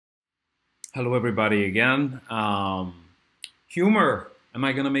Hello, everybody, again. Humor. Am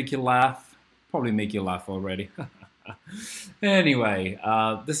I going to make you laugh? Probably make you laugh already. Anyway,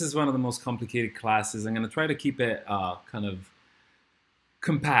 this is one of the most complicated classes. I'm going to try to keep it kind of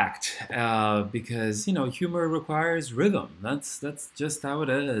compact because, humor requires rhythm. That's just how it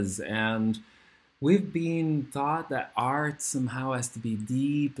is. And we've been taught that art somehow has to be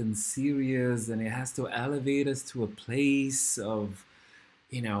deep and serious and it has to elevate us to a place of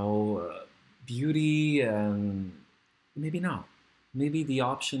you know, beauty, and maybe not. Maybe the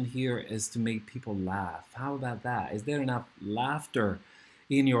option here is to make people laugh. How about that? Is there enough laughter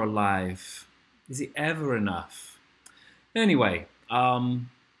in your life? Is it ever enough? Anyway, I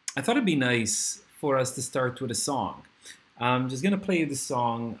thought it'd be nice for us to start with a song. I'm just gonna play you the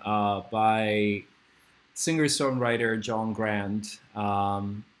song by singer-songwriter John Grant.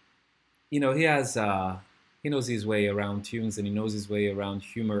 He has he knows his way around tunes and he knows his way around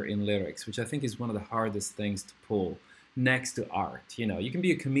humor in lyrics, which I think is one of the hardest things to pull next to art. You can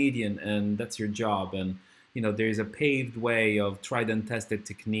be a comedian and that's your job, and there's a paved way of tried and tested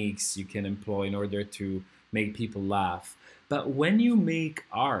techniques you can employ in order to make people laugh. But when you make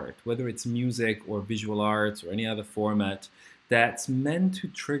art, whether it's music or visual arts or any other format that's meant to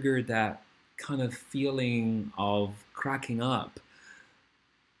trigger that kind of feeling of cracking up,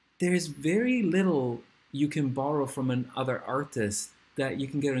 there's very little you can borrow from another artist that you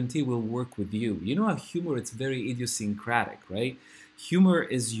can guarantee will work with you. You know how humor, it's very idiosyncratic, right? Humor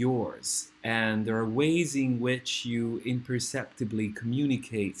is yours, and there are ways in which you imperceptibly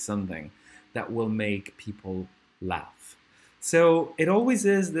communicate something that will make people laugh. So it always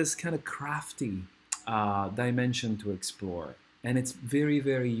is this kind of crafty dimension to explore, and it's very,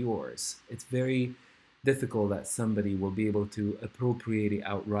 very yours. It's very difficult that somebody will be able to appropriate it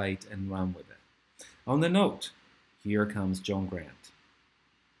outright and run with it. On the note, here comes John Grant.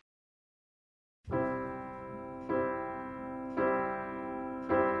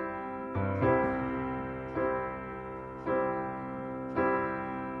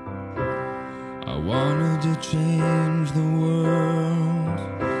 I wanted to change the world,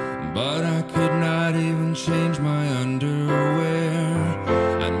 but I could not even change my underwear.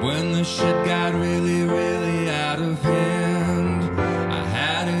 And when the shit got really, really out of hand, I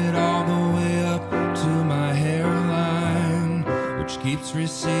had it all the way up to my hairline, which keeps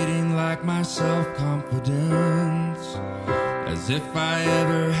receding like my self-confidence, as if I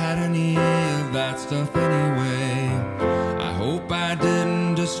ever had any of that stuff anyway. I hope I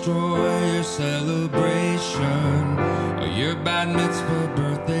didn't destroy your celebration, or your bat mitzvah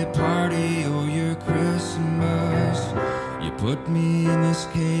birthday party, or your Christmas. You put me in this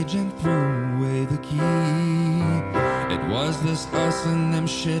cage and threw away the key. It was this us and them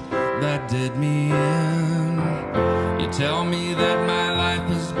shit that did me in. You tell me that my life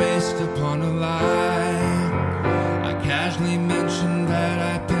is based upon a lie. I casually mentioned that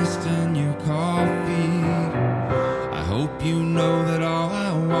I pissed in your coffee. I hope you know that all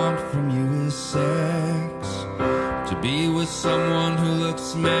I want from you is sex, to be with someone who looks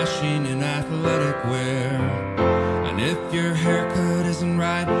smashing in athletic wear. And if your haircut isn't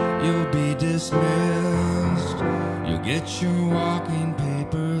right, you'll be dismissed. You'll get your walking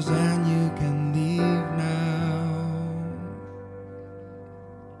papers and you can leave now.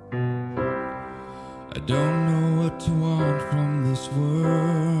 I don't know what to want from this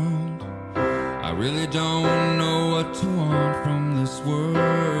world. I really don't know what to want from this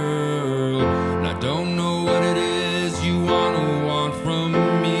world. And I don't know what it is you want from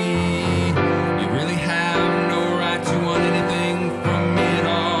me. You really have no right to want anything from me at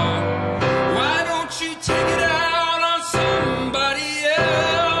all. Why don't you take it out on somebody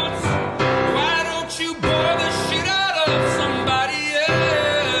else? Why don't you bore the shit out of somebody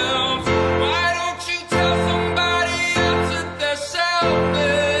else? Why don't you tell somebody else that they're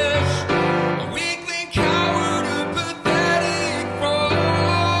selfish? A weakling coward, a pathetic fraud.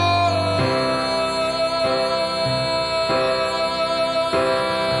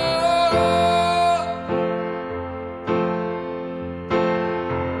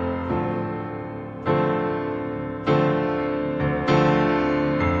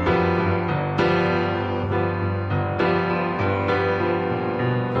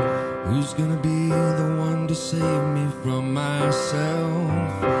 Who's gonna be the one to save me from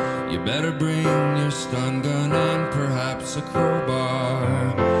myself? You better bring your stun gun and perhaps a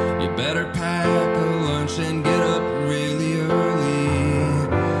crowbar. You better pack a lunch and get up really early.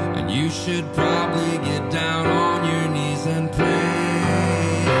 And you should probably get down on your knees and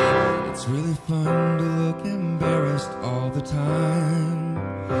pray. It's really fun to look embarrassed all the time,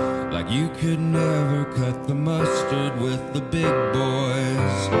 like you could never cut the mustard with the big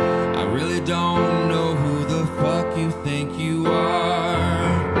boys. I really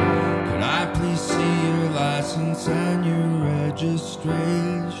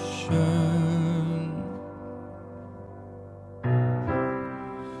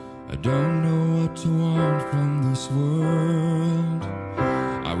don't know what to want from this world.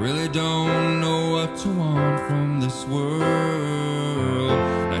 I really don't know what to want from this world.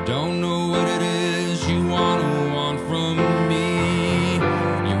 I don't know what it is you want from me.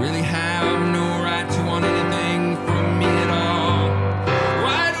 You really have no right to want anything from me at all.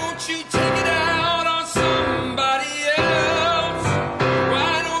 Why don't you take it out on somebody else?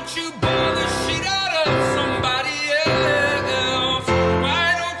 Why don't you bore the shit out of somebody else?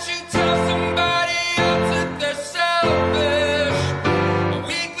 Why don't you tell somebody else that they're selfish? A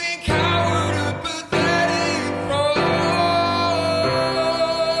weakling coward, a pathetic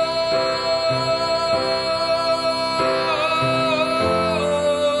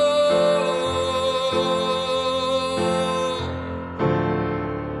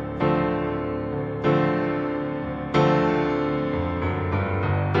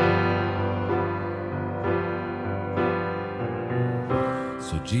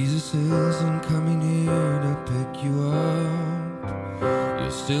So Jesus isn't coming here to pick you up. You'll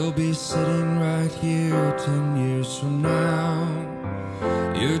still be sitting right here 10 years from now.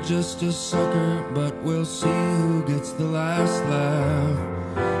 You're just a sucker, but we'll see who gets the last laugh.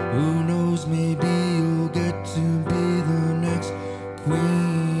 Who knows, maybe you'll get to be the next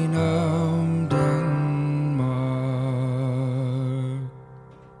Queen of Denmark.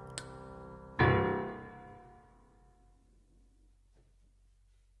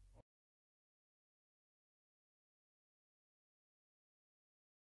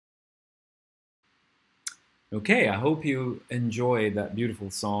 Okay, I hope you enjoyed that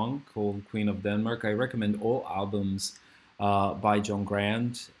beautiful song called Queen of Denmark. I recommend all albums by John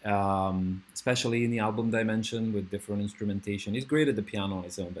Grant, especially in the album dimension with different instrumentation. He's great at the piano on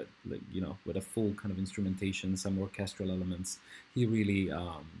his own, but with a full kind of instrumentation, some orchestral elements, he really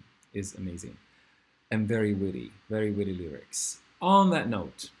is amazing and very witty lyrics. On that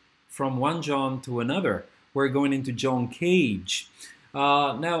note, from one John to another, we're going into John Cage.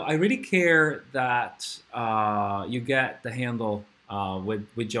 Now, I really care that you get the handle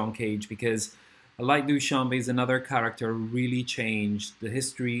with John Cage, because like Duchamp is another character who really changed the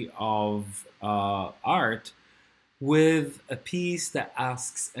history of art with a piece that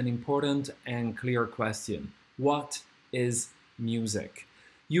asks an important and clear question. What is music?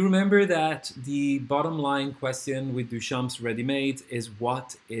 You remember that the bottom line question with Duchamp's ready-made is,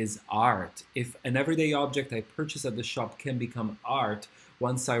 what is art? If an everyday object I purchase at the shop can become art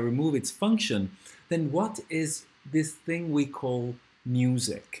once I remove its function, then what is this thing we call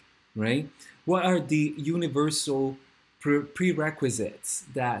music, right? What are the universal prerequisites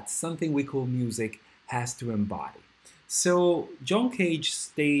that something we call music has to embody? So John Cage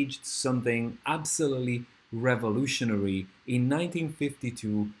staged something absolutely revolutionary in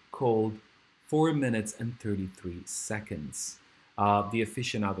 1952 called 4 minutes and 33 seconds. The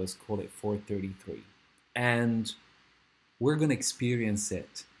aficionados call it 4:33. And we're going to experience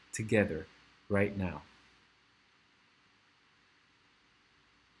it together right now.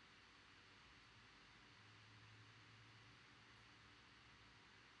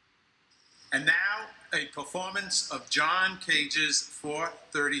 And now, a performance of John Cage's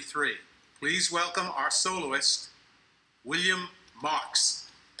 4:33. Please welcome our soloist, William Marks.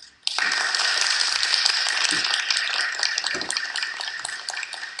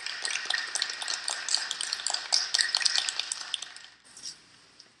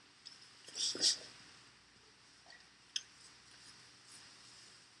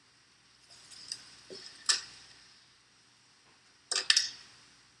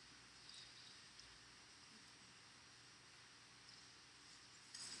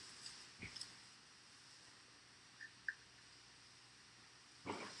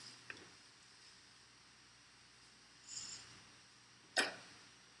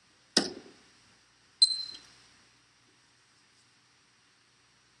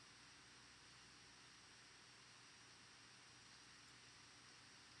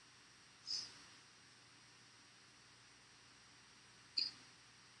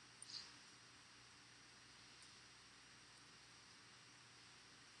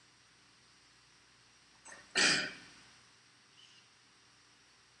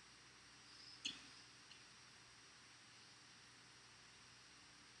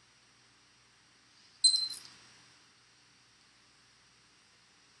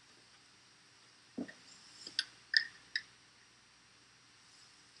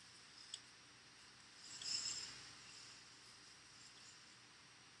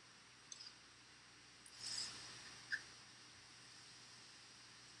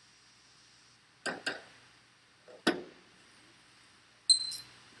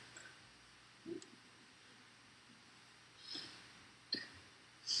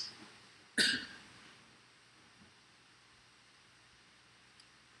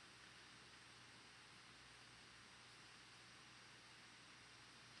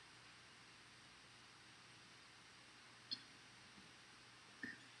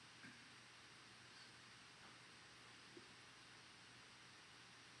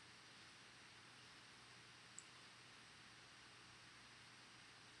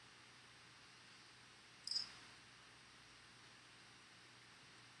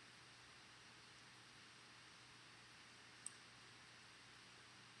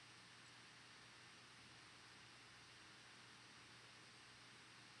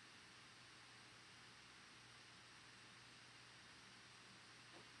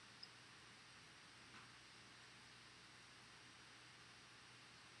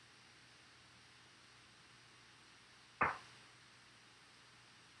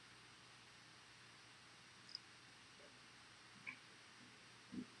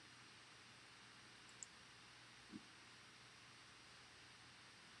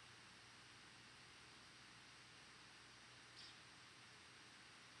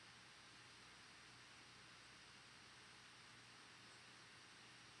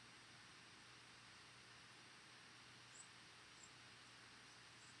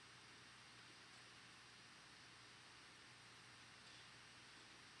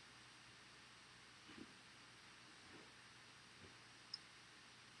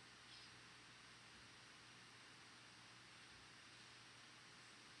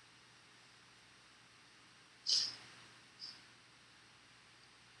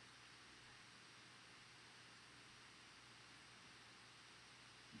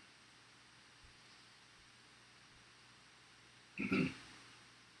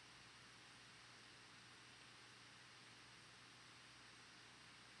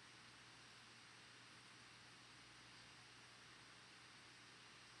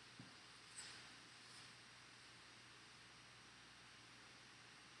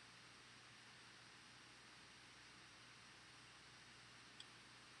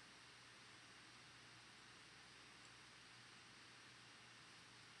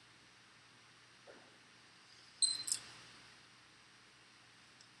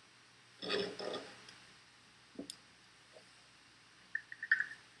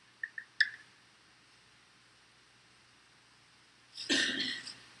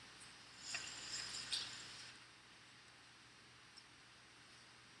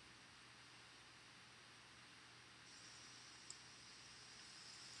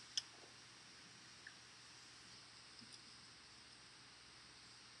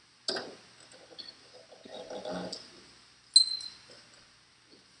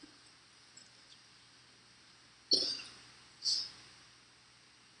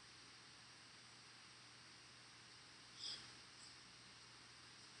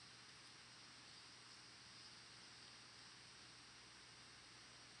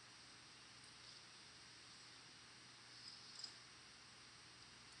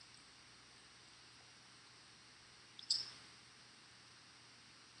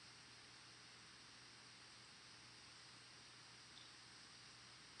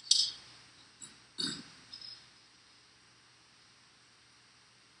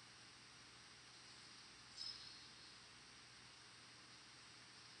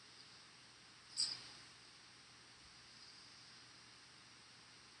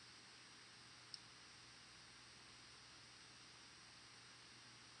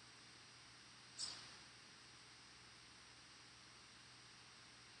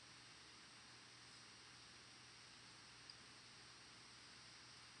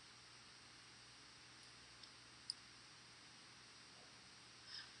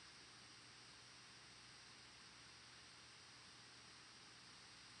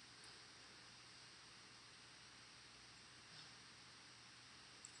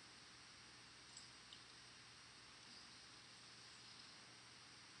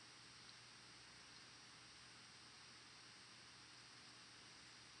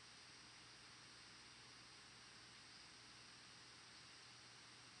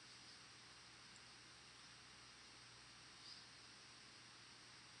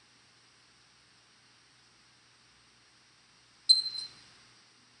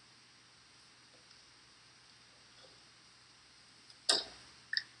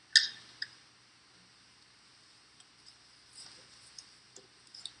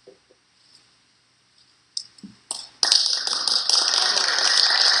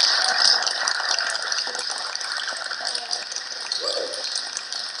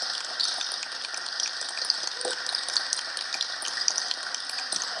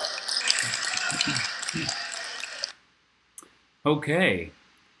 Okay,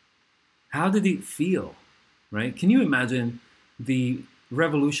 how did it feel, right? Can you imagine the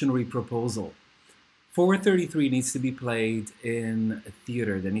revolutionary proposal? 433 needs to be played in a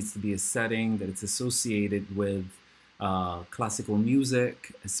theater. There needs to be a setting that it's associated with classical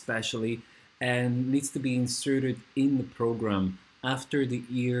music, especially, and needs to be inserted in the program after the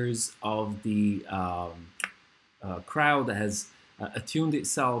ears of the crowd that has attuned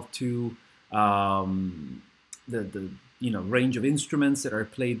itself to the range of instruments that are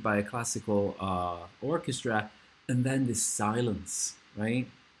played by a classical orchestra, and then this silence, right?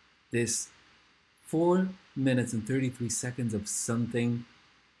 This 4 minutes and 33 seconds of something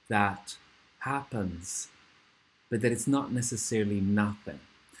that happens, but that it's not necessarily nothing.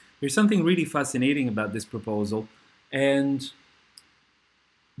 There's something really fascinating about this proposal and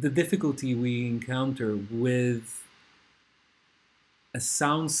the difficulty we encounter with a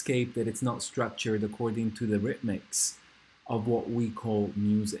soundscape that it's not structured according to the rhythmics of what we call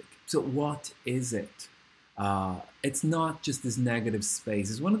music. So what is it? It's not just this negative space.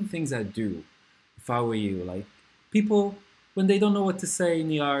 It's one of the things I do if I were you. Like, people, when they don't know what to say in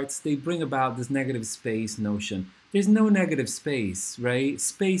the arts, they bring about this negative space notion. There's no negative space, right?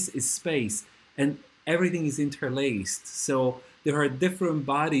 Space is space, and everything is interlaced. So there are different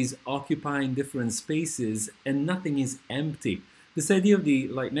bodies occupying different spaces, and nothing is empty. This idea of the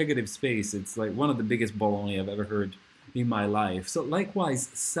negative space, it's like one of the biggest baloney I've ever heard in my life. So likewise,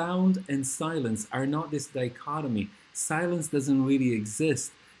 sound and silence are not this dichotomy. Silence doesn't really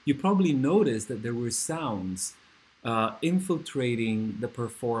exist. You probably noticed that there were sounds infiltrating the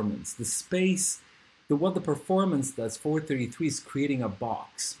performance. The space, what the performance does, 433, is creating a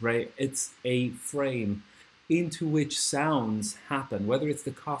box, right? It's a frame into which sounds happen, whether it's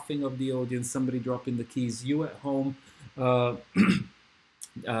the coughing of the audience, somebody dropping the keys, you at home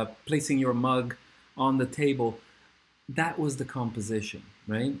placing your mug on the table. That was the composition,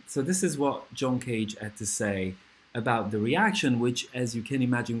 right? So this is what John Cage had to say about the reaction, which, as you can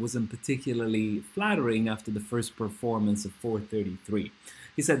imagine, wasn't particularly flattering after the first performance of 433.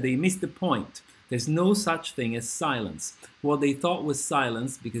 He said they missed the point. There's no such thing as silence. What they thought was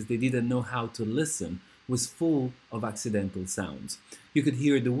silence, because they didn't know how to listen, was full of accidental sounds. You could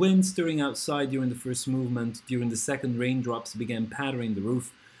hear the wind stirring outside during the first movement. During the second, raindrops began pattering the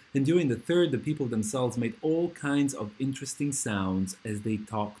roof. And during the third, the people themselves made all kinds of interesting sounds as they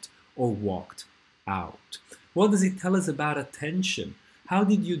talked or walked out. What does it tell us about attention? How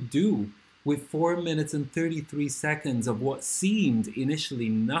did you do with 4 minutes and 33 seconds of what seemed initially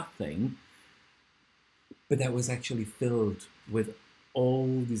nothing, but that was actually filled with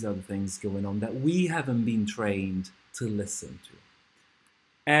all these other things going on that we haven't been trained to listen to?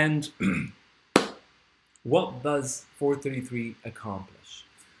 And what does 433 accomplish?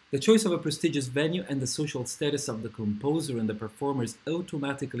 The choice of a prestigious venue and the social status of the composer and the performers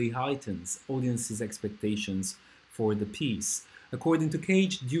automatically heightens audiences' expectations for the piece. According to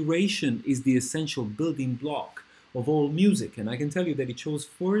Cage, duration is the essential building block of all music, and I can tell you that he chose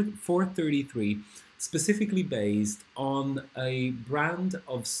 433 specifically based on a brand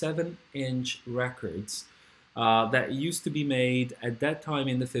of 7-inch records that used to be made at that time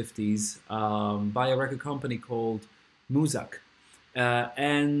in the 50s by a record company called Muzak.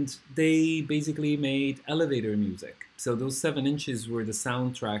 And they basically made elevator music. So those 7 inches were the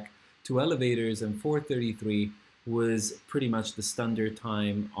soundtrack to elevators, and 433 was pretty much the standard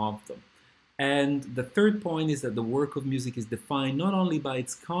time of them. And the third point is that the work of music is defined not only by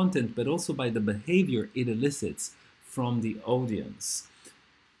its content, but also by the behavior it elicits from the audience.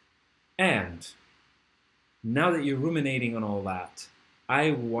 And now that you're ruminating on all that,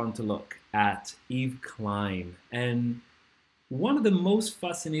 I want to look at Yves Klein. And one of the most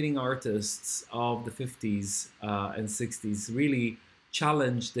fascinating artists of the 50s and 60s really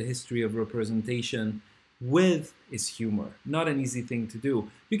challenged the history of representation with his humor. Not an easy thing to do.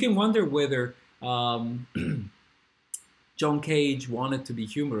 You can wonder whether John Cage wanted to be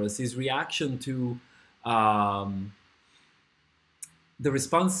humorous. His reaction to the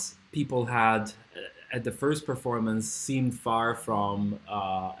response people had at the first performance seemed far from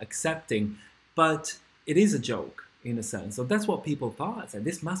accepting, but it is a joke in a sense. So that's what people thought. And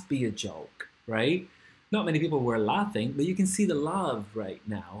this must be a joke, right? Not many people were laughing, but you can see the love right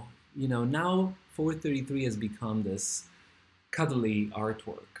now. You know, now 433 has become this cuddly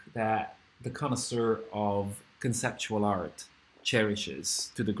artwork that the connoisseur of conceptual art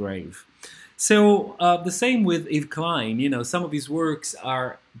cherishes to the grave. So the same with Yves Klein. You know, some of his works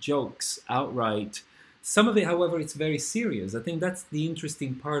are jokes outright. Some of it, however, it's very serious. I think that's the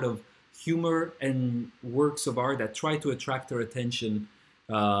interesting part of humor and works of art that try to attract our attention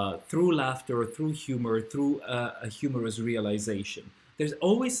through laughter, through humor, through a humorous realization. There's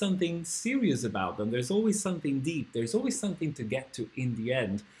always something serious about them. There's always something deep. There's always something to get to in the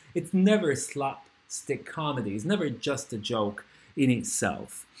end. It's never slapstick comedy. It's never just a joke in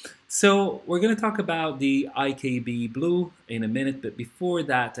itself. So we're going to talk about the IKB blue in a minute, but before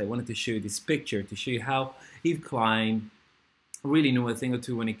that I wanted to show you this picture to show you how Yves Klein really knew a thing or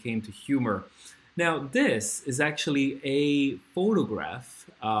two when it came to humor. Now this is actually a photograph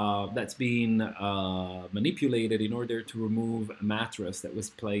that's been manipulated in order to remove a mattress that was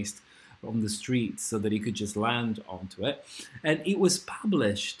placed on the street so that he could just land onto it. And it was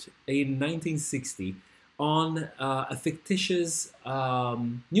published in 1960 on a fictitious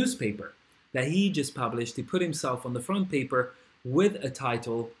newspaper that he just published. He put himself on the front paper with a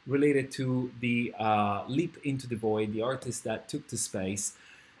title related to the leap into the void, the artist that took to space,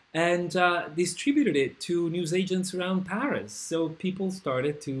 and distributed it to newsagents around Paris. So people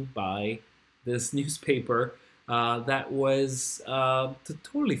started to buy this newspaper that was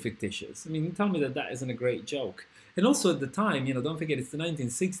totally fictitious. I mean, you tell me that that isn't a great joke. And also at the time, you know, don't forget it's the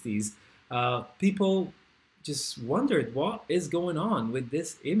 1960s, people just wondered what is going on with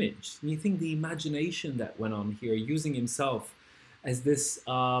this image. And you think the imagination that went on here, using himself as this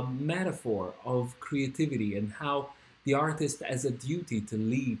metaphor of creativity and how the artist has a duty to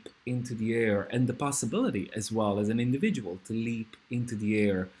leap into the air and the possibility as well as an individual to leap into the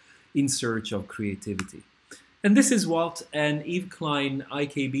air in search of creativity. And this is what an Yves Klein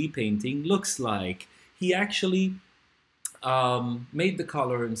IKB painting looks like. He actually made the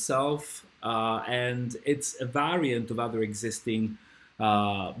color himself, and it's a variant of other existing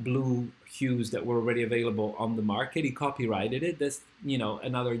blue hues that were already available on the market. He copyrighted it. That's, you know,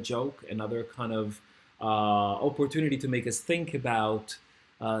 another joke, another kind of opportunity to make us think about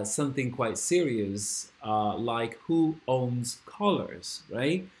something quite serious, like who owns colors,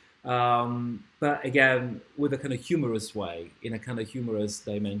 right? But again, with a kind of humorous way, in a kind of humorous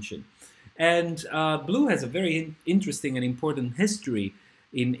dimension. And blue has a very interesting and important history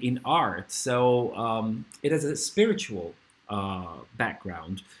in art. So it has a spiritual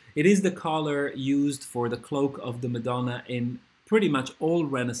background. It is the color used for the cloak of the Madonna in pretty much all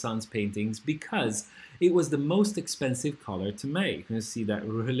Renaissance paintings because it was the most expensive color to make. You see that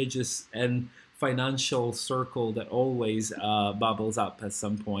religious and financial circle that always bubbles up at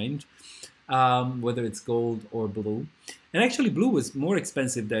some point, whether it's gold or blue. And actually blue was more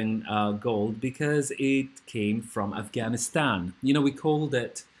expensive than gold because it came from Afghanistan. You know, we called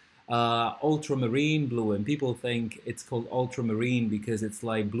it ultramarine blue, and people think it's called ultramarine because it's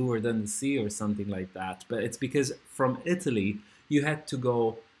like bluer than the sea or something like that. But it's because from Italy, you had to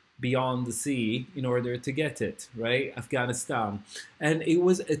go beyond the sea in order to get it, right? Afghanistan. And it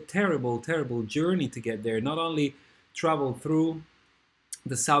was a terrible, terrible journey to get there. Not only travel through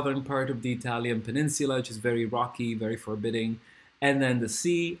the southern part of the Italian peninsula, which is very rocky, very forbidding, and then the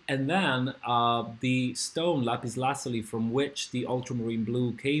sea, and then the stone, lapis lazuli, from which the ultramarine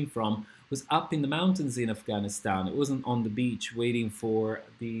blue came from, was up in the mountains in Afghanistan. It wasn't on the beach waiting for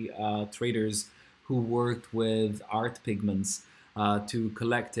the traders who worked with art pigments to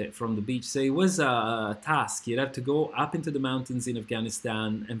collect it from the beach. So it was a task. You'd have to go up into the mountains in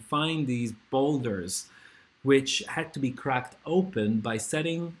Afghanistan and find these boulders, which had to be cracked open by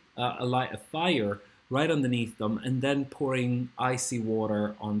setting a fire right underneath them and then pouring icy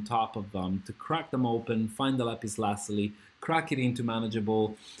water on top of them to crack them open, find the lapis lazuli, crack it into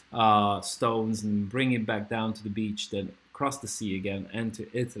manageable stones and bring it back down to the beach, then cross the sea again and to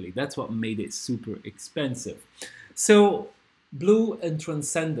Italy. That's what made it super expensive. So blue and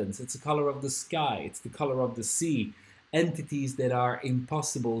transcendence, it's the color of the sky, it's the color of the sea, entities that are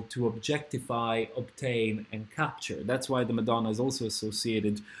impossible to objectify, obtain, and capture. That's why the Madonna is also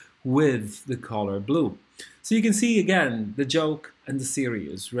associated with the color blue. So you can see again the joke and the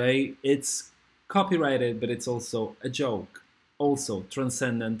serious, right? It's copyrighted, but it's also a joke, also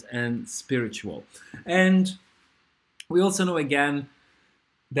transcendent and spiritual. And we also know again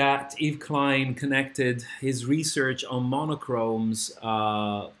that Yves Klein connected his research on monochromes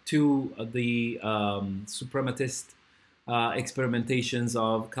to the suprematist experimentations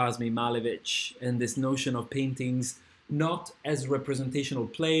of Kazmi Malevich and this notion of paintings not as representational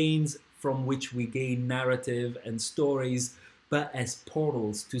planes from which we gain narrative and stories, but as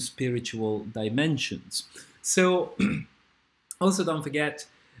portals to spiritual dimensions. So also don't forget,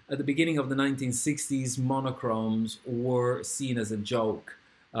 at the beginning of the 1960s, monochromes were seen as a joke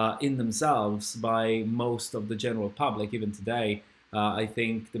in themselves by most of the general public. Even today, I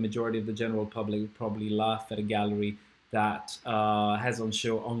think the majority of the general public would probably laugh at a gallery that has on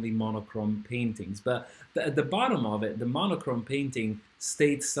show only monochrome paintings. But at the bottom of it, the monochrome painting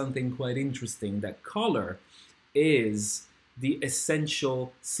states something quite interesting, that color is the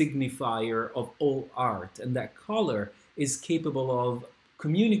essential signifier of all art, and that color is capable of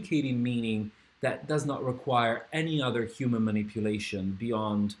communicating meaning that does not require any other human manipulation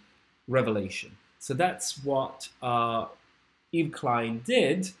beyond revelation. So that's what Yves Klein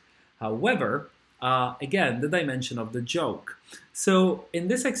did. However, again, the dimension of the joke. So in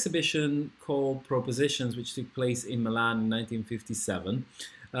this exhibition called Propositions, which took place in Milan in 1957,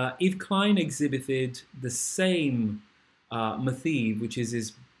 Yves Klein exhibited the same motif, which is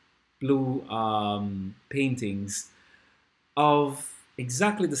his blue paintings, of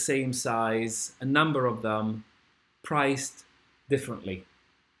exactly the same size, a number of them, priced differently.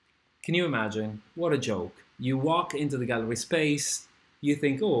 Can you imagine? What a joke. You walk into the gallery space, you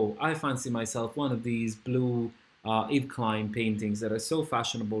think, oh, I fancy myself one of these blue Yves Klein paintings that are so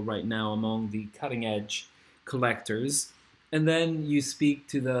fashionable right now among the cutting-edge collectors. And then you speak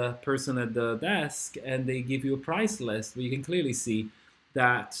to the person at the desk and they give you a price list where you can clearly see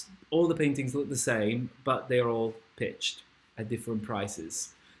that all the paintings look the same, but they're all pitched at different prices.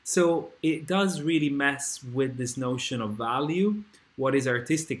 So it does really mess with this notion of value. What is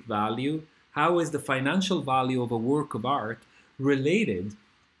artistic value? How is the financial value of a work of art related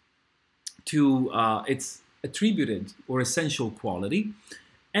to its attributed or essential quality?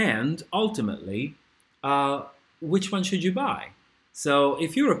 And ultimately, which one should you buy? So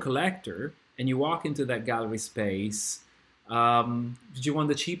if you're a collector and you walk into that gallery space, did you want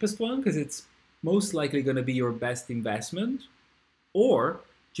the cheapest one because it's most likely going to be your best investment? Or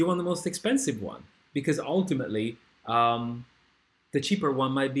do you want the most expensive one? Because ultimately, the cheaper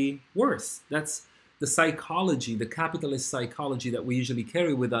one might be worse. That's the psychology, the capitalist psychology that we usually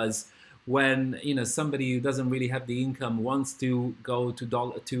carry with us when somebody who doesn't really have the income wants to go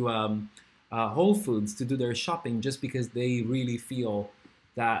to Whole Foods to do their shopping just because they really feel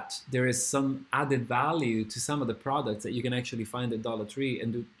that there is some added value to some of the products that you can actually find at Dollar Tree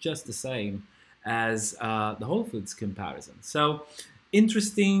and do just the same as the Whole Foods comparison. So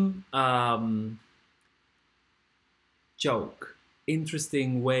interesting joke,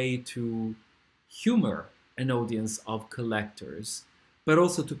 interesting way to humor an audience of collectors, but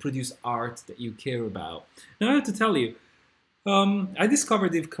also to produce art that you care about. Now I have to tell you, I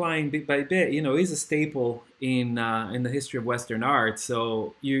discovered Yves Klein bit by bit. He's a staple in the history of Western art.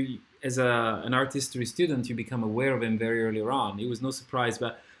 So you, as an art history student, you become aware of him very early on. It was no surprise.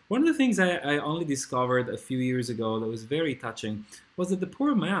 But one of the things I only discovered a few years ago that was very touching was that the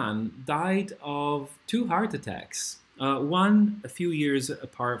poor man died of 2 heart attacks. One a few years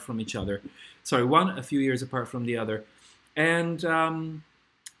apart from each other. Sorry, one a few years apart from the other. And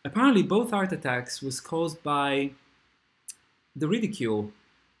apparently both heart attacks was caused by the ridicule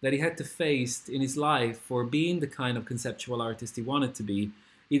that he had to face in his life for being the kind of conceptual artist he wanted to be.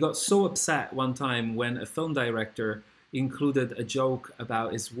 He got so upset one time when a film director included a joke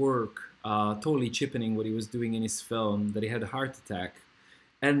about his work, totally cheapening what he was doing in his film, that he had a heart attack.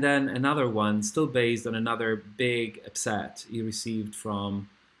 And then another one, still based on another big upset he received from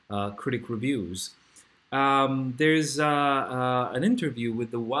critic reviews. There's an interview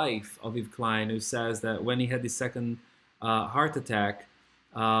with the wife of Yves Klein who says that when he had his second heart attack,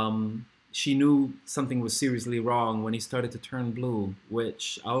 she knew something was seriously wrong when he started to turn blue,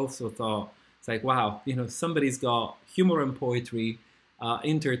 which I also thought, it's like, wow, somebody's got humor and poetry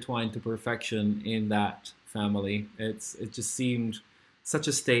intertwined to perfection in that family. It just seemed such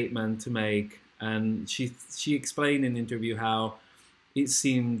a statement to make. And she explained in the interview how it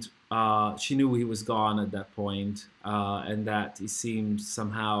seemed she knew he was gone at that point, and that it seemed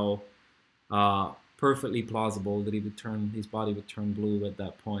somehow perfectly plausible that his body would turn blue at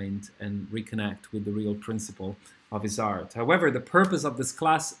that point and reconnect with the real principle of his art. However, the purpose of this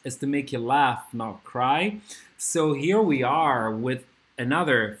class is to make you laugh, not cry. So here we are with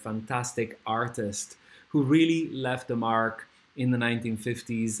another fantastic artist who really left a mark in the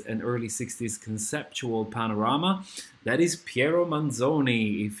 1950s and early 60s conceptual panorama. That is Piero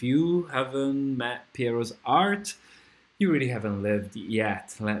Manzoni. If you haven't met Piero's art, you really haven't lived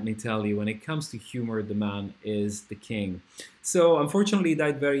yet, let me tell you. When it comes to humor, the man is the king. So unfortunately, he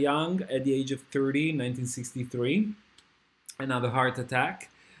died very young at the age of 30, 1963. Another heart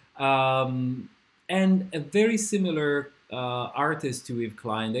attack. And a very similar artist to Yves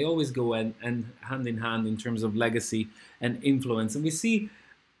Klein. They always go hand in hand in terms of legacy and influence. And we see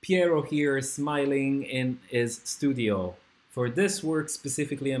Piero here smiling in his studio. For this work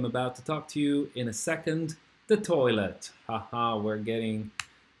specifically, I'm about to talk to you in a second. The toilet. Haha, we're getting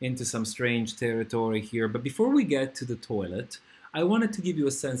into some strange territory here. But before we get to the toilet, I wanted to give you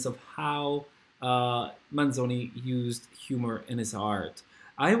a sense of how Manzoni used humor in his art.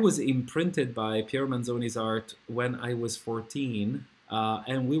 I was imprinted by Piero Manzoni's art when I was 14,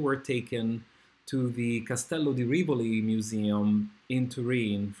 and we were taken to the Castello di Rivoli Museum in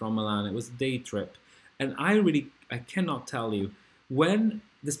Turin from Milan. It was a day trip. And I cannot tell you,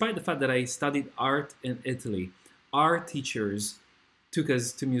 despite the fact that I studied art in Italy, our teachers took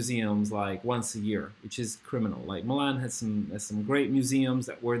us to museums like once a year, which is criminal. Like Milan has some great museums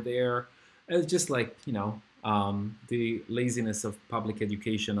that were there. It was just like, the laziness of public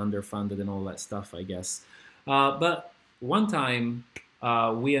education, underfunded and all that stuff, I guess. But one time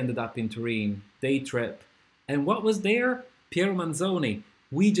we ended up in Turin, day trip, and what was there? Piero Manzoni.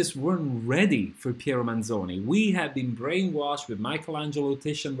 We just weren't ready for Piero Manzoni. We had been brainwashed with Michelangelo,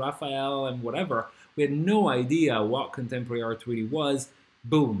 Titian, Raphael, and whatever. We had no idea what contemporary art really was.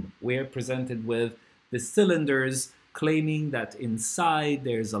 Boom, we're presented with the cylinders claiming that inside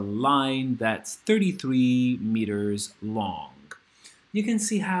there's a line that's 33 meters long. You can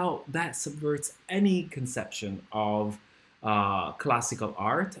see how that subverts any conception of classical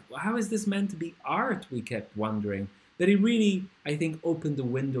art. How is this meant to be art, we kept wondering. But it really, I think, opened the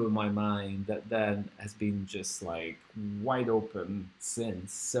window in my mind that then has been just like wide open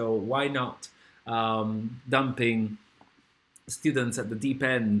since. So why not dumping students at the deep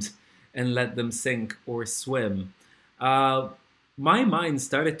end and let them sink or swim? My mind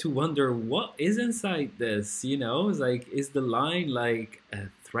started to wonder, what is inside this? It's like, is the line like a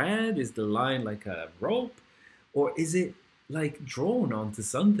thread? Is the line like a rope? Or is it like drawn onto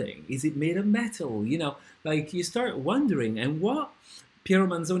something? Is it made of metal? Like you start wondering. And what Piero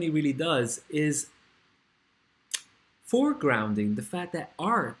Manzoni really does is foregrounding the fact that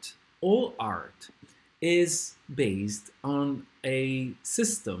all art, is based on a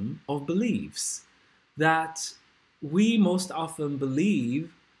system of beliefs, that we most often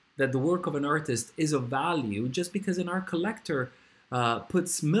believe that the work of an artist is of value just because an art collector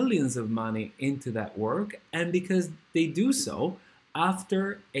puts millions of money into that work, and because they do so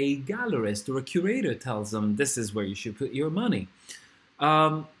after a gallerist or a curator tells them this is where you should put your money.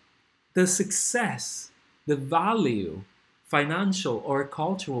 The success, the value, financial or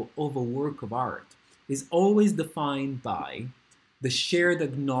cultural of a work of art is always defined by the shared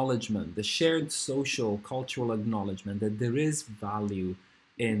acknowledgement, the shared social, cultural acknowledgement that there is value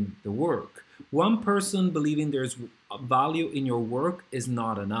in the work. One person believing there's value in your work is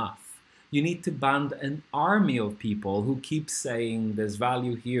not enough. You need to band an army of people who keep saying there's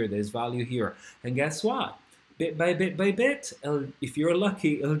value here, there's value here. And guess what? Bit by bit, if you're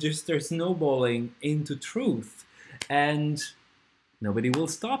lucky, it'll just start snowballing into truth. And nobody will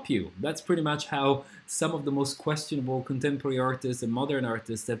stop you. That's pretty much how some of the most questionable contemporary artists and modern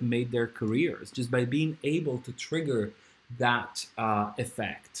artists have made their careers, just by being able to trigger that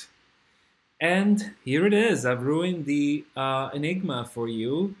effect. And here it is. I've ruined the enigma for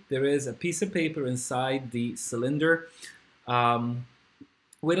you. There is a piece of paper inside the cylinder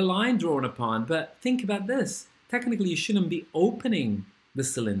with a line drawn upon. But think about this. Technically, you shouldn't be opening the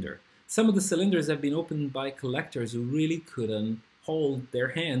cylinder. Some of the cylinders have been opened by collectors who really couldn't hold their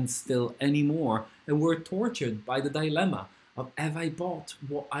hands still anymore and were tortured by the dilemma of, have I bought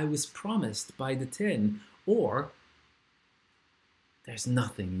what I was promised by the tin, or there's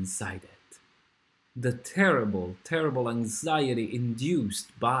nothing inside it. The terrible, terrible anxiety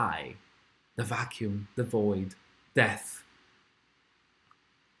induced by the vacuum, the void, death.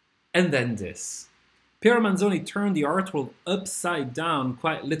 And then this. Piero Manzoni turned the art world upside down,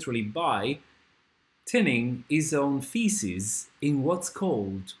 quite literally, by tinning his own feces in what's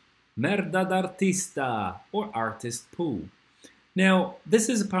called merda d'artista, or artist poo. Now, this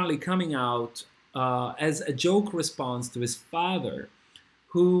is apparently coming out as a joke response to his father,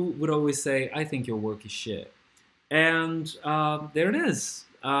 who would always say, I think your work is shit. And there it is.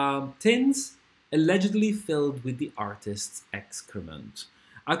 Tins allegedly filled with the artist's excrement.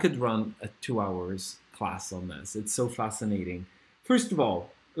 I could run a 2 hours class on this. It's so fascinating. First of all,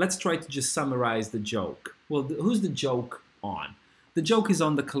 let's try to just summarize the joke. Well, who's the joke on? The joke is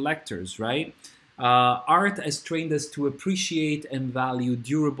on the collectors, right? Art has trained us to appreciate and value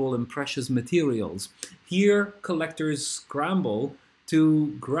durable and precious materials. Here, collectors scramble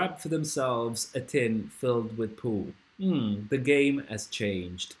to grab for themselves a tin filled with poo. The game has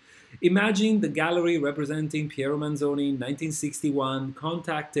changed. Imagine the gallery representing Piero Manzoni in 1961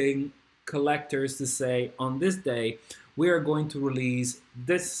 contacting collectors to say, on this day, we are going to release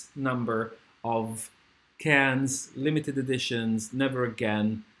this number of cans, limited editions, never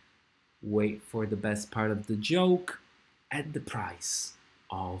again. Wait for the best part of the joke, at the price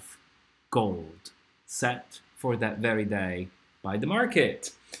of gold, set for that very day by the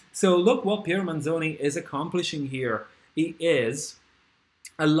market. So look what Piero Manzoni is accomplishing here. He is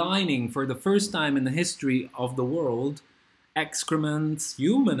aligning for the first time in the history of the world excrements,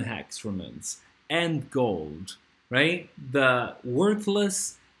 human excrements, and gold, right? The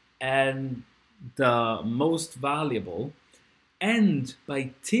worthless and the most valuable. And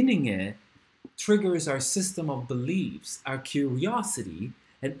by tinning it, triggers our system of beliefs, our curiosity,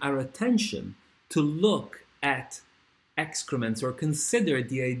 and our attention to look at excrements or consider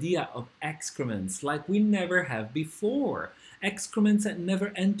the idea of excrements like we never have before. Excrements that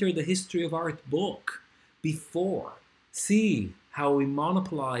never entered the history of art book before. See how we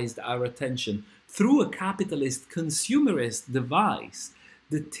monopolized our attention through a capitalist consumerist device,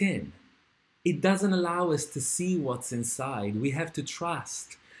 the tin. It doesn't allow us to see what's inside. We have to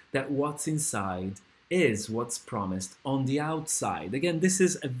trust that what's inside is what's promised on the outside. Again, this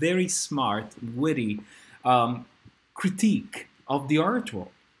is a very smart, witty critique of the art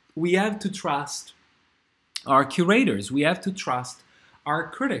world. We have to trust our curators. We have to trust our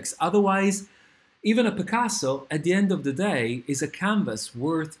critics. Otherwise, even a Picasso, at the end of the day, is a canvas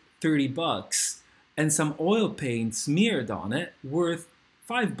worth 30 bucks and some oil paint smeared on it worth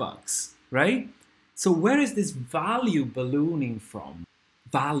 $5, right? So where is this value ballooning from?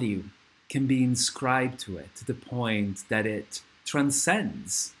 Value can be inscribed to it to the point that it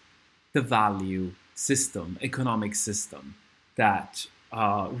transcends the value system, economic system that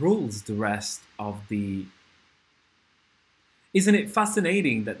rules the rest of the... Isn't it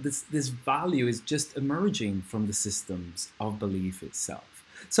fascinating that this value is just emerging from the systems of belief itself?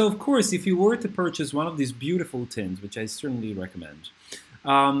 So of course, if you were to purchase one of these beautiful tins, which I certainly recommend,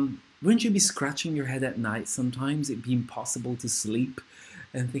 wouldn't you be scratching your head at night sometimes? It'd be impossible to sleep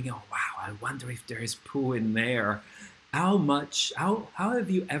and thinking, oh wow, I wonder if there is poo in there. How have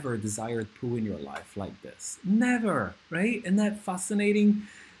you ever desired poo in your life like this? Never, right? Isn't that fascinating?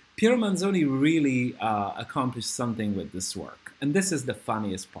 Piero Manzoni really accomplished something with this work. And this is the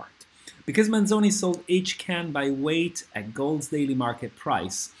funniest part. Because Manzoni sold each can by weight at gold's daily market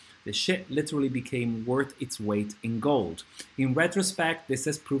price, the shit literally became worth its weight in gold. In retrospect, this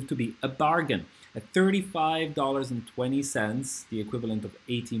has proved to be a bargain. At $35.20, the equivalent of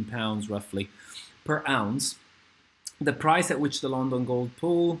 18 pounds roughly, per ounce, the price at which the London Gold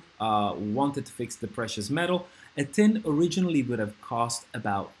Pool wanted to fix the precious metal, a tin originally would have cost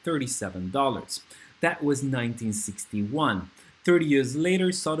about $37. That was 1961. 30 years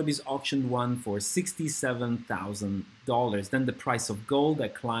later, Sotheby's auctioned one for $67,000. Then the price of gold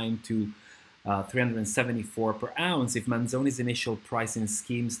had climbed to $374 per ounce. If Manzoni's initial pricing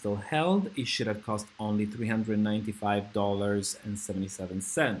scheme still held, it should have cost only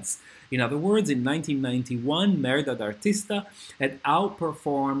 $395.77. In other words, in 1991, Merda d'Artista had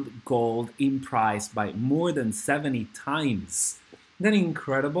outperformed gold in price by more than 70 times. Isn't that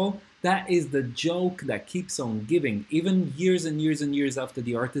incredible? That is the joke that keeps on giving. Even years and years and years after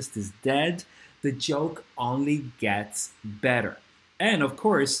the artist is dead, the joke only gets better. And of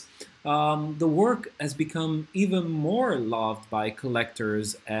course, the work has become even more loved by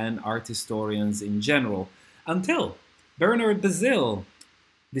collectors and art historians in general, until Bernard Bazille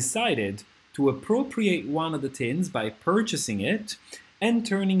decided to appropriate one of the tins by purchasing it and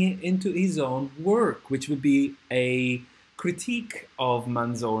turning it into his own work, which would be a critique of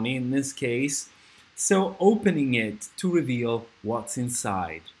Manzoni in this case, so opening it to reveal what's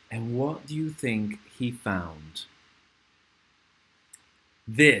inside. And what do you think he found?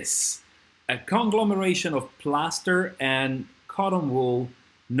 This, a conglomeration of plaster and cotton wool,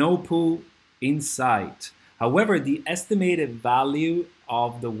 no poo in sight. However, the estimated value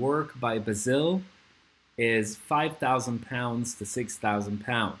of the work by Bazille is £5,000 to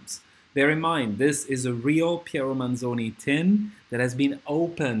 £6,000. Bear in mind, this is a real Piero Manzoni tin that has been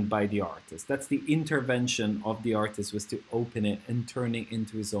opened by the artist. That's the intervention of the artist, was to open it and turn it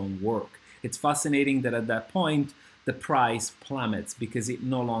into his own work. It's fascinating that at that point, the price plummets because it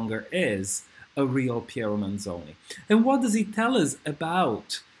no longer is a real Piero Manzoni. And what does he tell us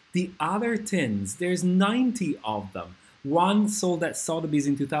about the other tins? There's 90 of them. One sold at Sotheby's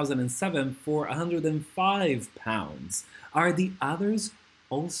in 2007 for £105. Are the others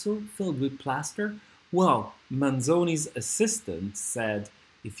also filled with plaster? Well, Manzoni's assistant said,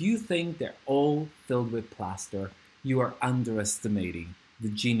 if you think they're all filled with plaster, you are underestimating the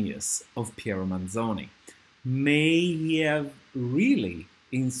genius of Piero Manzoni. May he have really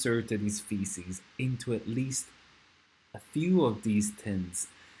inserted his feces into at least a few of these tins.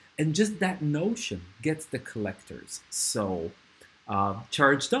 And just that notion gets the collectors so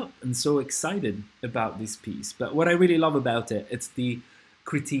charged up and so excited about this piece. But what I really love about it, it's the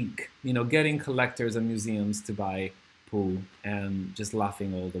critique, getting collectors and museums to buy Pooh and just laughing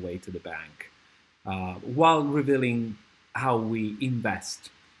all the way to the bank, while revealing how we invest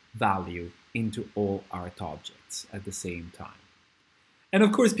value into all art objects at the same time. And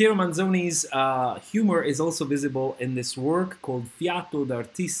of course, Piero Manzoni's humor is also visible in this work called Fiato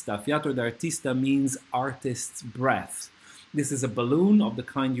d'Artista. Fiato d'Artista means artist's breath. This is a balloon of the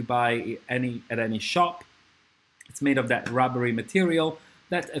kind you buy at any shop. It's made of that rubbery material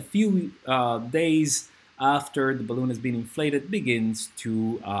that a few days after the balloon has been inflated begins to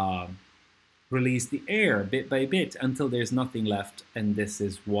release the air bit by bit until there's nothing left, and this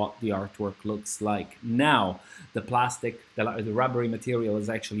is what the artwork looks like now. The plastic, the rubbery material is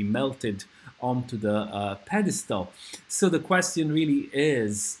actually melted onto the pedestal. So the question really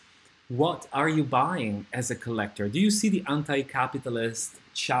is, what are you buying as a collector? Do you see the anti-capitalist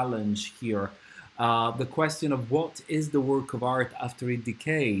challenge here? The question of what is the work of art after it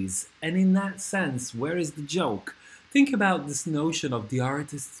decays? And in that sense, where is the joke? Think about this notion of the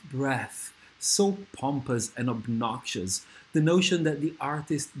artist's breath, so pompous and obnoxious. The notion that the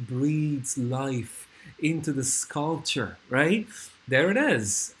artist breathes life into the sculpture, right? There it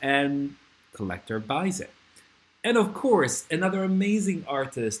is, and collector buys it. And of course, another amazing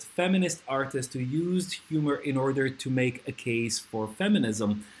artist, feminist artist who used humor in order to make a case for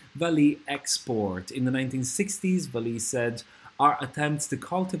feminism, Valie Export. In the 1960s, Valie said, "Our attempts to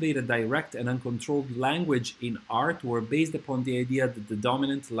cultivate a direct and uncontrolled language in art were based upon the idea that the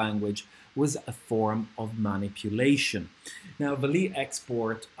dominant language was a form of manipulation." Now, Valie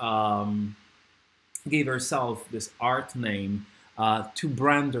Export gave herself this art name to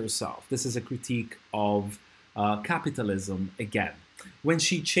brand herself. This is a critique of capitalism again. When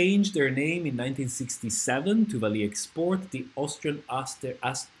she changed her name in 1967 to Valie Export, the Austrian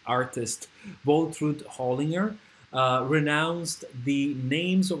artist Woltrud Hollinger renounced the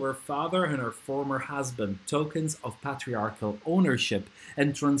names of her father and her former husband, tokens of patriarchal ownership,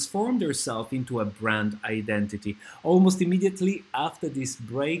 and transformed herself into a brand identity. Almost immediately after this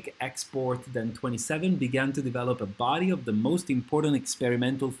break, Export, then 27, began to develop a body of the most important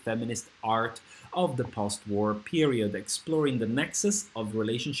experimental feminist art of the post-war period, exploring the nexus of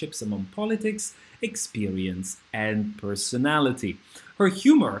relationships among politics, experience, and personality. Her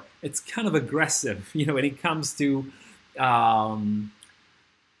humor, it's kind of aggressive, when it comes to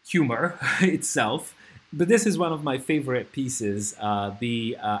humor itself. But this is one of my favorite pieces,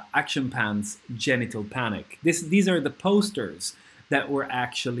 the Action Pants Genital Panic. These are the posters that were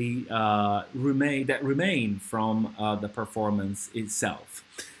actually remain from the performance itself.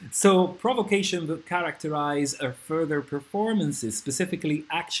 So provocation would characterize her further performances, specifically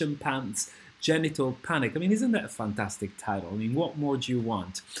Action Pants Genital Panic. I mean, isn't that a fantastic title? I mean, what more do you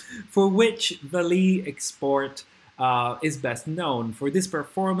want? For which Valie Export is best known. For this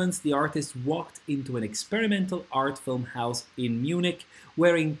performance, the artist walked into an experimental art film house in Munich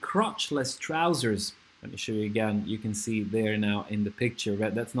wearing crotchless trousers. Let me show you again. You can see there now in the picture,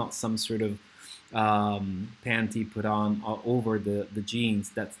 right? That's not some sort of panty put on over the jeans.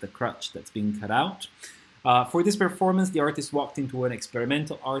 That's the crotch that's being cut out. For this performance, the artist walked into an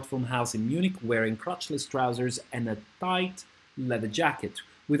experimental art film house in Munich wearing crotchless trousers and a tight leather jacket,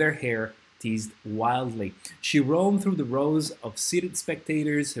 with her hair teased wildly. She roamed through the rows of seated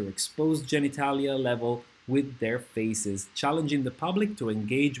spectators, her exposed genitalia level with their faces, challenging the public to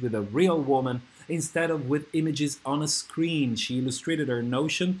engage with a real woman instead of with images on a screen. She illustrated her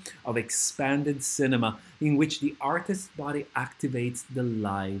notion of expanded cinema, in which the artist's body activates the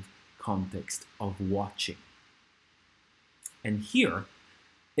live context of watching. And here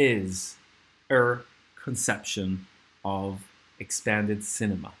is her conception of expanded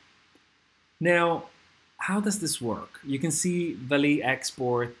cinema. Now, how does this work? You can see Valie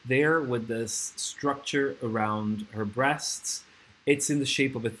Export there with this structure around her breasts. It's in the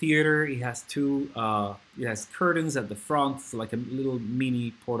shape of a theater. It has it has curtains at the front. It's like a little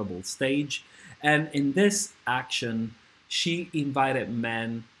mini portable stage. And in this action, she invited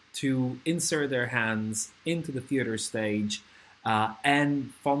men to insert their hands into the theater stage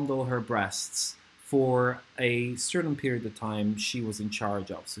and fondle her breasts for a certain period of time she was in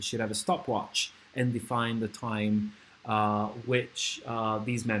charge of. So she'd have a stopwatch and define the time which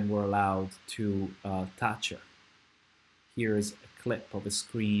these men were allowed to touch her. Here's a clip of a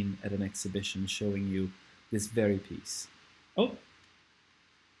screen at an exhibition showing you this very piece. Oh.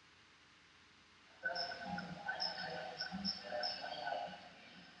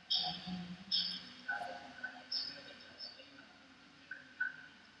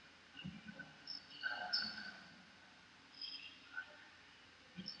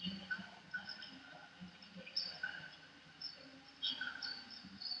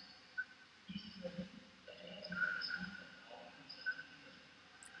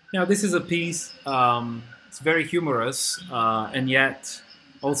 Now, this is a piece, it's very humorous and yet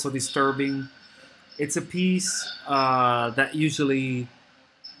also disturbing. It's a piece that usually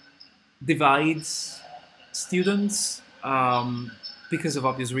divides students because of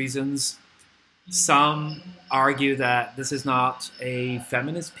obvious reasons. Some argue that this is not a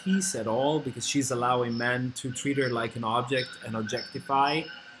feminist piece at all because she's allowing men to treat her like an object and objectify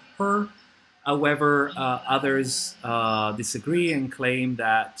her. However, others disagree and claim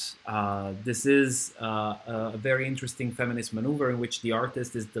that this is a very interesting feminist maneuver in which the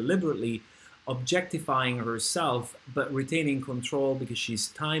artist is deliberately objectifying herself but retaining control because she's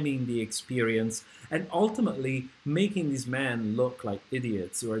timing the experience and ultimately making these men look like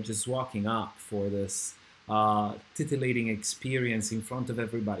idiots who are just walking up for this titillating experience in front of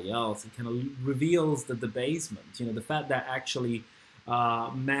everybody else. It kind of reveals the debasement, the fact that actually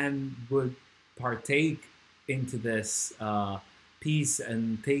men would partake into this piece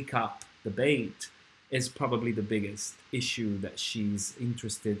and take up the bait is probably the biggest issue that she's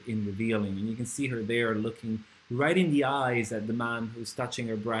interested in revealing. And you can see her there looking right in the eyes at the man who's touching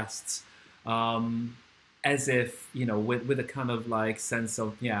her breasts, as if, with a kind of like sense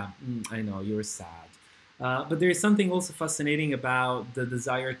of, yeah, I know, you're sad. But there is something also fascinating about the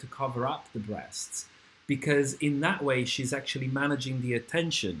desire to cover up the breasts, because in that way she's actually managing the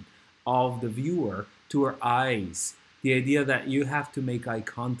attention of the viewer to her eyes. The idea that you have to make eye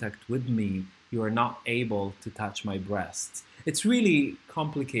contact with me, you are not able to touch my breasts. It's really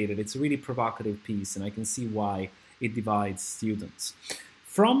complicated. It's a really provocative piece, and I can see why it divides students.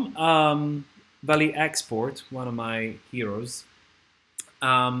 From Valley Export, one of my heroes,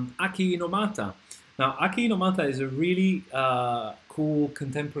 Aki Inomata. Now, Aki Inomata is a really cool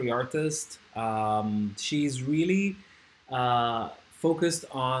contemporary artist. She's really focused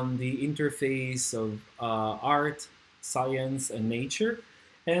on the interface of art, science, and nature.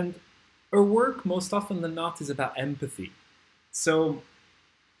 And her work, most often than not, is about empathy. So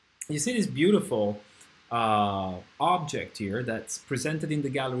you see this beautiful object here that's presented in the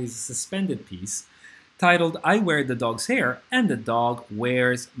gallery as a suspended piece titled "I Wear the Dog's Hair and the Dog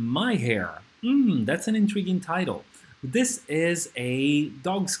Wears My Hair." That's an intriguing title. This is a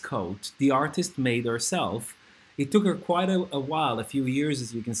dog's coat the artist made herself. It took her quite a while, a few years,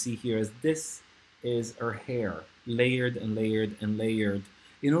 as you can see here, as this is her hair, layered and layered and layered,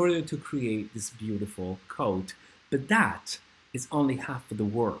 in order to create this beautiful coat. But that is only half of the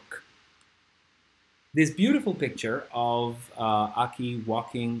work. This beautiful picture of Aki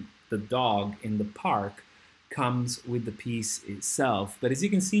walking the dog in the park comes with the piece itself. But as you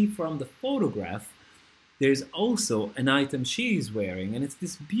can see from the photograph, there's also an item she's wearing, and it's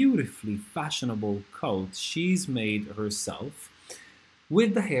this beautifully fashionable coat she's made herself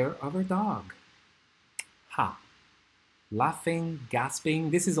with the hair of her dog. Ha! Laughing,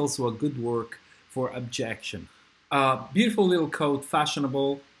 gasping. This is also a good work for objection. Beautiful little coat,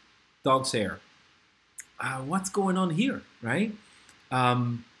 fashionable, dog's hair. What's going on here, right?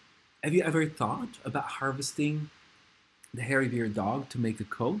 Have you ever thought about harvesting the hair of your dog to make a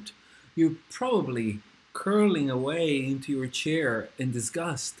coat? You're probably curling away into your chair in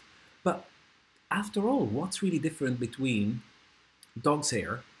disgust. But after all, what's really different between dog's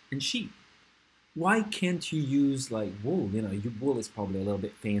hair and sheep? Why can't you use like wool? Wool is probably a little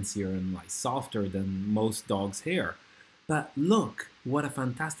bit fancier and like softer than most dogs' hair. But look what a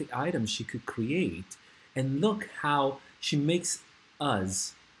fantastic item she could create. And look how she makes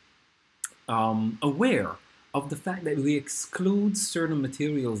us aware of the fact that we exclude certain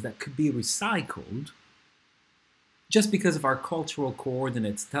materials that could be recycled just because of our cultural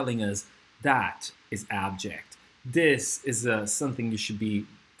coordinates telling us that is abject. This is something you should be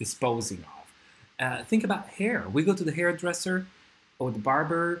disposing of. Think about hair. We go to the hairdresser or the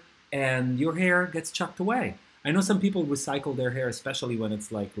barber and your hair gets chucked away. I know some people recycle their hair, especially when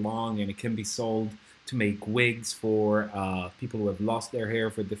it's like long and it can be sold to make wigs for people who have lost their hair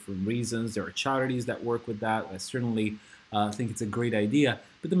for different reasons. There are charities that work with that. I certainly think it's a great idea.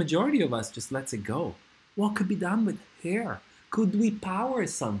 But the majority of us just lets it go. What could be done with hair? Could we power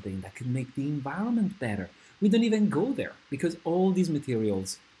something that could make the environment better? We don't even go there because all these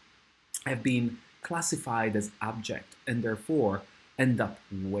materials have been classified as abject and therefore end up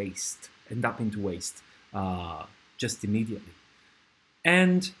into waste just immediately.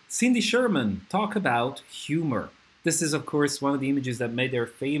 And Cindy Sherman talk about humor. This is, of course, one of the images that made her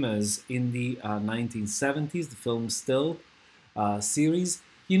famous in the 1970s, the film Still series.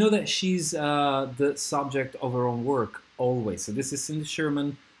 You know that she's the subject of her own work always. So this is Cindy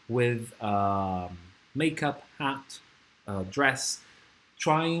Sherman with makeup, hat, dress,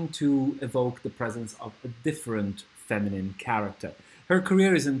 trying to evoke the presence of a different feminine character. her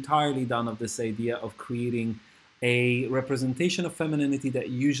career is entirely done of this idea of creating a representation of femininity that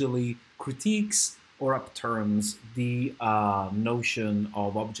usually critiques or upturns the notion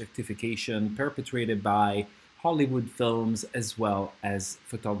of objectification perpetrated by Hollywood films as well as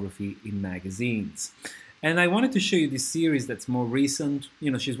photography in magazines. And I wanted to show you this series that's more recent.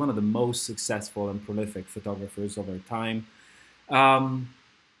 You know, she's one of the most successful and prolific photographers of her time,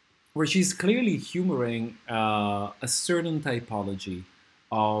 where she's clearly humoring a certain typology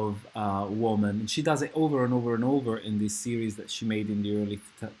of woman. And she does it over and over and over in this series that she made in the early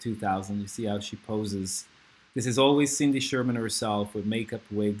 2000s. You see how she poses. This is always Cindy Sherman herself with makeup,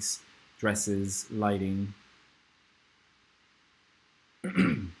 wigs, dresses, lighting.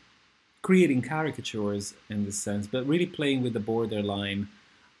 Creating caricatures in this sense, but really playing with the borderline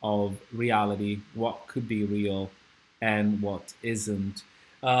of reality, what could be real and what isn't.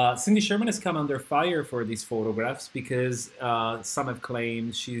 Cindy Sherman has come under fire for these photographs because some have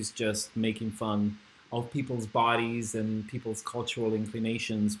claimed she's just making fun of people's bodies and people's cultural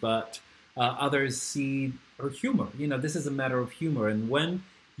inclinations, but others see her humor. You know, this is a matter of humor, and when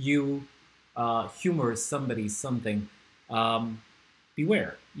you humor somebody something,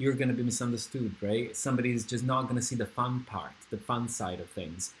 beware, you're going to be misunderstood, right? Somebody's just not going to see the fun part, the fun side of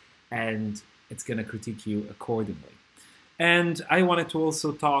things, and it's going to critique you accordingly. And I wanted to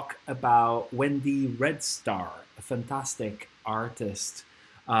also talk about Wendy Red Star, a fantastic artist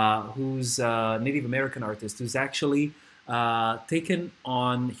who's a Native American artist who's actually taken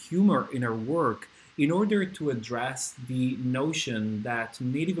on humor in her work in order to address the notion that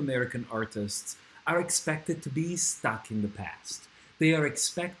Native American artists are expected to be stuck in the past. They are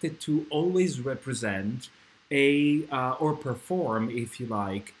expected to always represent or perform, if you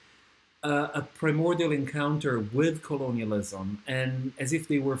like, a primordial encounter with colonialism, and as if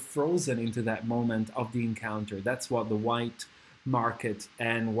they were frozen into that moment of the encounter. That's what the white market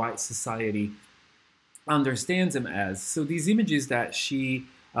and white society understands them as. So these images that she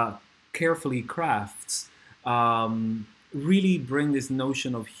carefully crafts really bring this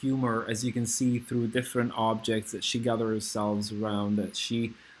notion of humor, as you can see through different objects that she gathers herself around, that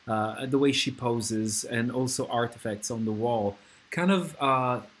she, the way she poses, and also artifacts on the wall, kind of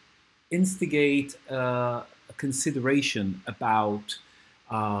instigate a consideration about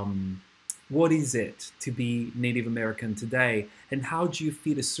what is it to be Native American today, and how do you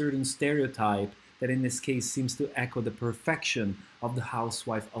fit a certain stereotype that in this case seems to echo the perfection of the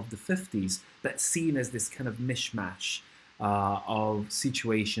housewife of the 50s, that's seen as this kind of mishmash of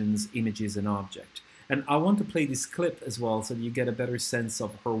situations, images, and object. And I want to play this clip as well so that you get a better sense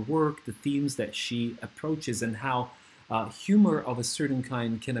of her work, the themes that she approaches, and how humor of a certain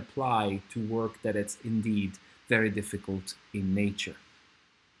kind can apply to work that is indeed very difficult in nature.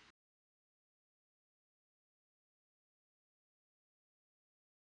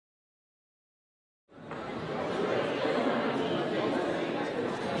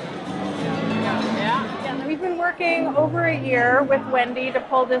 We've been working over a year with Wendy to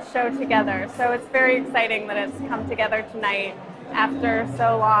pull this show together, so it's very exciting that it's come together tonight after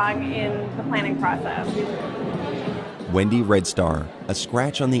so long in the planning process. Wendy Red Star, A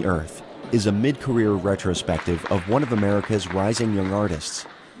Scratch on the Earth, is a mid-career retrospective of one of America's rising young artists.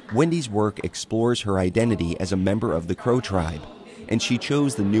 Wendy's work explores her identity as a member of the Crow tribe, and she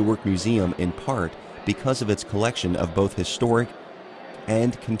chose the Newark Museum in part because of its collection of both historic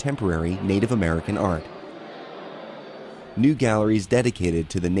and contemporary Native American art. New galleries dedicated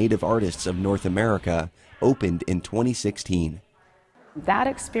to the Native artists of North America opened in 2016. That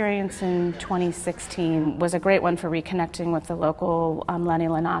experience in 2016 was a great one for reconnecting with the local Lenni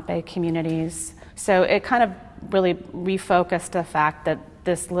Lenape communities. So it kind of really refocused the fact that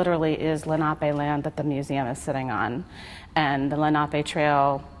this literally is Lenape land that the museum is sitting on. And the Lenape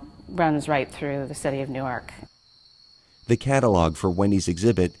Trail runs right through the city of Newark. The catalog for Wendy's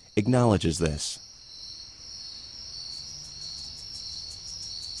exhibit acknowledges this.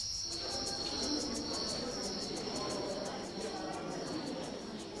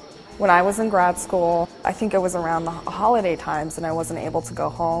 When I was in grad school, I think it was around the holiday times and I wasn't able to go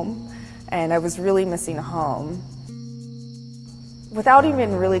home, and I was really missing home. Without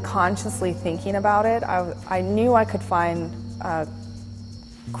even really consciously thinking about it, I knew I could find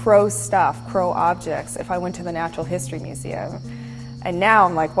Crow stuff, Crow objects, if I went to the Natural History Museum. And now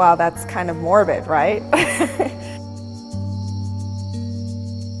I'm like, wow, that's kind of morbid, right?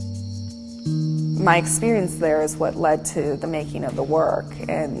 My experience there is what led to the making of the work.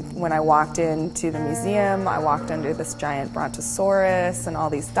 And when I walked into the museum, I walked under this giant brontosaurus and all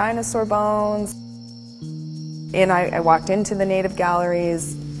these dinosaur bones. And I walked into the native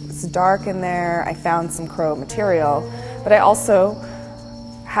galleries. It's dark in there. I found some Crow material. But I also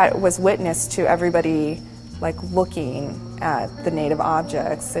was witness to everybody like looking at the native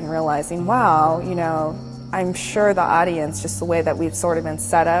objects and realizing, wow, you know, I'm sure the audience, just the way that we've sort of been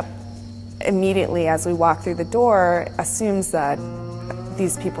set up, immediately as we walk through the door, assumes that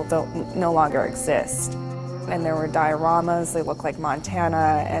these people no longer exist. And there were dioramas, they look like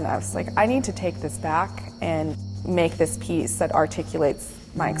Montana, and I was like, I need to take this back and make this piece that articulates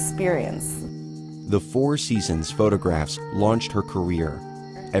my experience. The Four Seasons photographs launched her career.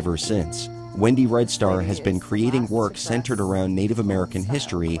 Ever since, Wendy Red Star has been creating work centered around Native American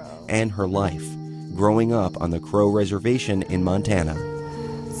history and her life, growing up on the Crow Reservation in Montana.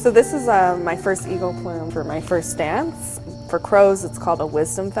 So this is my first eagle plume for my first dance. For crows, it's called a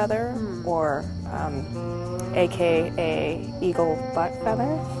wisdom feather, or AKA eagle butt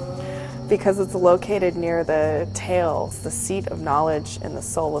feather, because it's located near the tails, the seat of knowledge in the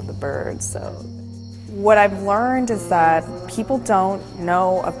soul of the bird. So what I've learned is that people don't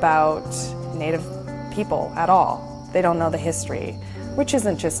know about Native people at all. They don't know the history, which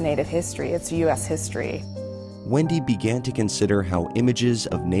isn't just Native history, it's U.S. history. Wendy began to consider how images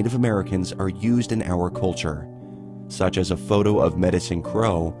of Native Americans are used in our culture, such as a photo of Medicine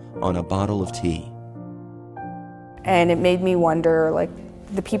Crow on a bottle of tea. And it made me wonder, like,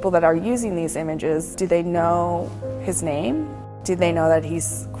 the people that are using these images, do they know his name? Do they know that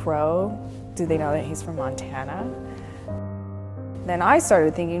he's Crow? Do they know that he's from Montana? Then I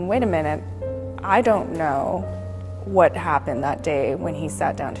started thinking, wait a minute, I don't know what happened that day when he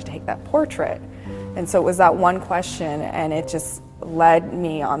sat down to take that portrait. And so it was that one question, and it just led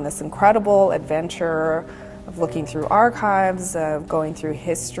me on this incredible adventure of looking through archives, of going through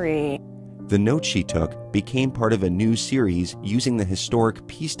history. The notes she took became part of a new series using the historic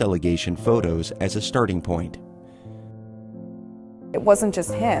peace delegation photos as a starting point. It wasn't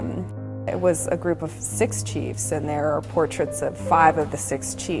just him. It was a group of 6 chiefs, and there are portraits of 5 of the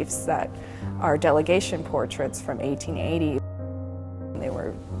 6 chiefs that are delegation portraits from 1880. They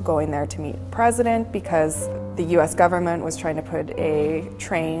were going there to meet the president because the U.S. government was trying to put a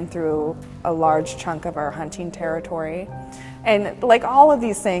train through a large chunk of our hunting territory. And like all of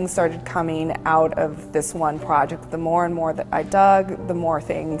these things started coming out of this one project. The more and more that I dug, the more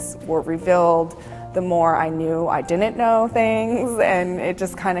things were revealed, the more I knew I didn't know things, and it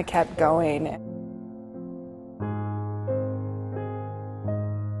just kind of kept going.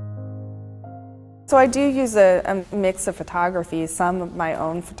 So I do use a mix of photography, some of my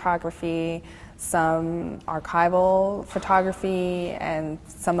own photography, some archival photography, and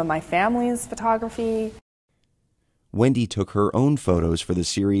some of my family's photography. Wendy took her own photos for the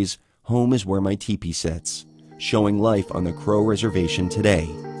series Home is Where My Teepee Sits, showing life on the Crow Reservation today.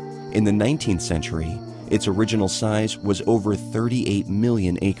 In the 19th century, its original size was over 38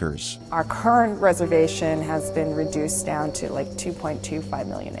 million acres. Our current reservation has been reduced down to like 2.25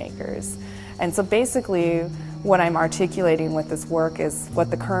 million acres. And so basically what I'm articulating with this work is what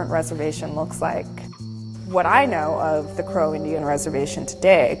the current reservation looks like. What I know of the Crow Indian Reservation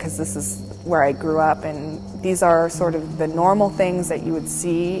today, because this is where I grew up, and these are sort of the normal things that you would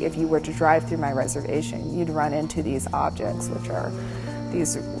see if you were to drive through my reservation. You'd run into these objects, which are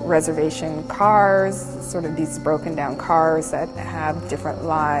these reservation cars, sort of these broken down cars that have different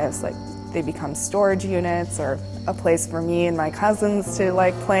lives, like they become storage units or a place for me and my cousins to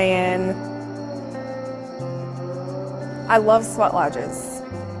like play in. I love sweat lodges.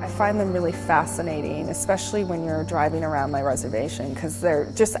 I find them really fascinating, especially when you're driving around my reservation, because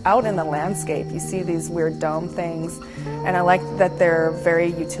they're just out in the landscape. You see these weird dome things, and I like that they're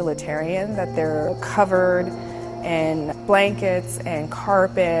very utilitarian, that they're covered in blankets and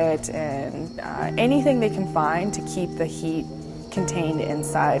carpet and anything they can find to keep the heat contained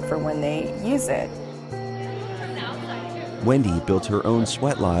inside for when they use it. Wendy built her own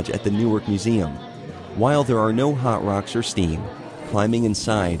sweat lodge at the Newark Museum. While there are no hot rocks or steam, climbing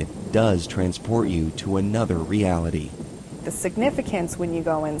inside does transport you to another reality. The significance when you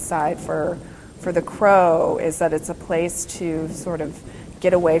go inside for the Crow is that it's a place to sort of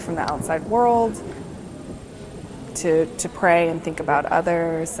get away from the outside world, to pray and think about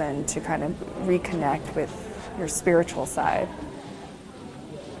others, and to kind of reconnect with your spiritual side.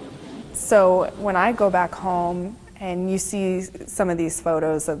 So when I go back home and you see some of these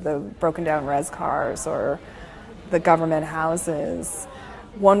photos of the broken down res cars or the government houses,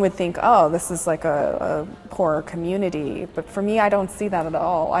 one would think, oh, this is like a poorer community. But for me, I don't see that at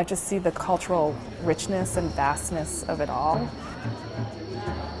all. I just see the cultural richness and vastness of it all.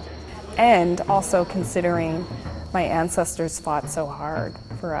 And also considering my ancestors fought so hard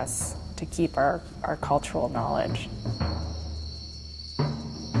for us to keep our cultural knowledge.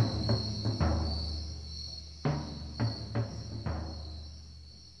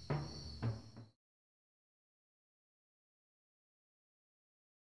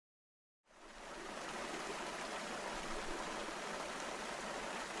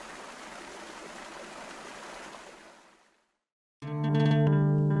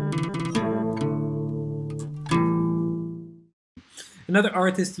 Another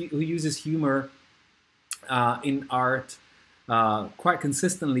artist who uses humor in art quite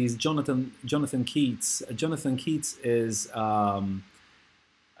consistently is Jonathan Keats. Jonathan Keats is a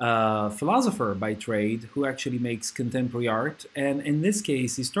philosopher by trade who actually makes contemporary art, and in this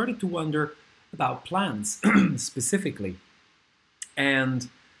case, he started to wonder about plants specifically. And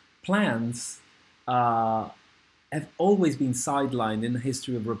plants have always been sidelined in the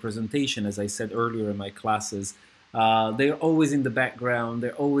history of representation, as I said earlier in my classes. They're always in the background,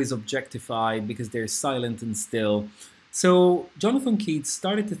 they're always objectified because they're silent and still. So Jonathan Keats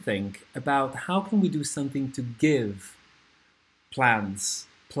started to think about how can we do something to give plants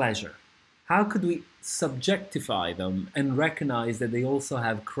pleasure? How could we subjectify them and recognize that they also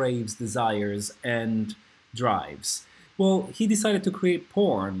have craves, desires, and drives? Well, he decided to create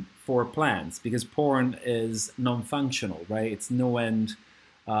porn for plants because porn is non-functional, right? It's no end,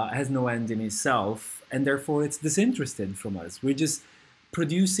 has no end in itself, and therefore it's disinterested from us. We're just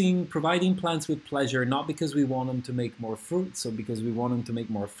providing plants with pleasure, not because we want them to make more fruits or because we want them to make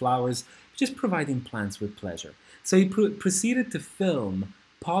more flowers, just providing plants with pleasure. So he proceeded to film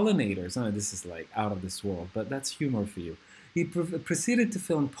pollinators. I know this is like out of this world, but that's humor for you. He proceeded to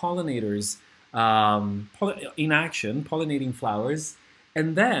film pollinators in action, pollinating flowers,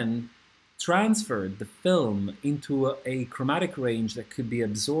 and then transferred the film into a chromatic range that could be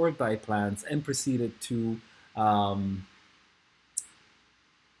absorbed by plants and proceeded to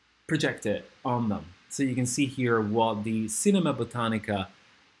project it on them. So you can see here what the Cinema Botanica,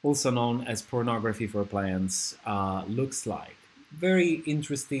 also known as pornography for plants, looks like. Very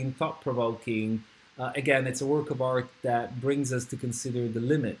interesting, thought-provoking. Again, it's a work of art that brings us to consider the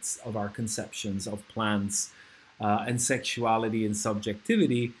limits of our conceptions of plants and sexuality and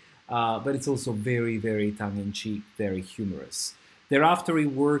subjectivity, but it's also very, very tongue-in-cheek, very humorous. Thereafter, he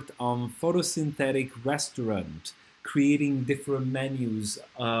worked on photosynthetic restaurant, creating different menus,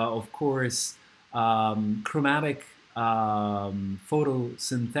 of course, chromatic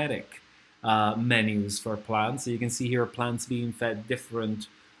photosynthetic menus for plants. So you can see here plants being fed different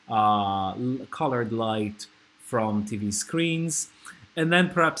colored light from TV screens. And then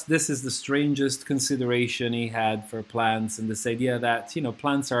perhaps this is the strangest consideration he had for plants, and this idea that, you know,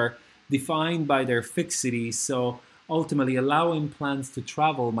 plants are defined by their fixity, so ultimately allowing plants to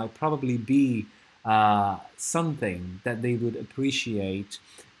travel might probably be something that they would appreciate.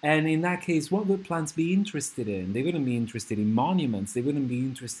 And in that case, what would plants be interested in? They wouldn't be interested in monuments, they wouldn't be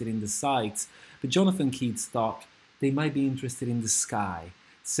interested in the sights, but Jonathan Keats thought they might be interested in the sky.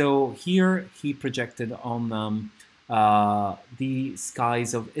 So here he projected on them the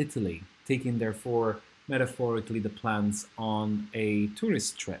skies of Italy, taking therefore metaphorically the plants on a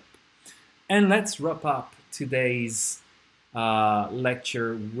tourist trip. And let's wrap up today's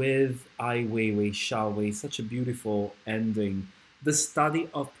lecture with Ai Weiwei, Shall We, such a beautiful ending. The Study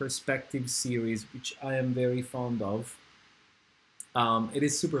of Perspective series, which I am very fond of. It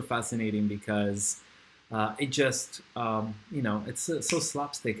is super fascinating because it just, you know, it's so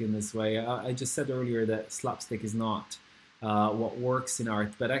slapstick in this way. I just said earlier that slapstick is not what works in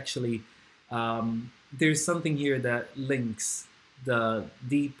art, but actually there's something here that links the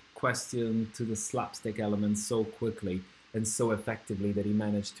deep question to the slapstick element so quickly and so effectively that he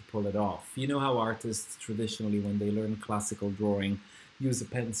managed to pull it off. You know how artists traditionally, when they learn classical drawing, use a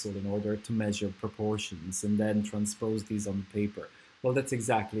pencil in order to measure proportions and then transpose these on paper. Well, that's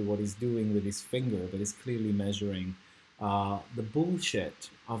exactly what he's doing with his finger, but he's clearly measuring the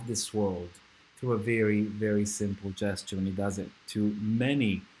bullshit of this world through a very, very simple gesture, and he does it to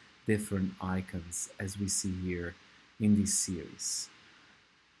many different icons, as we see here in this series.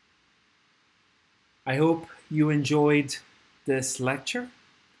 I hope you enjoyed this lecture,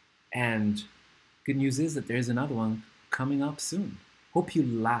 and good news is that there's another one coming up soon. Hope you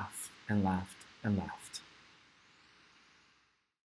laughed and laughed and laughed.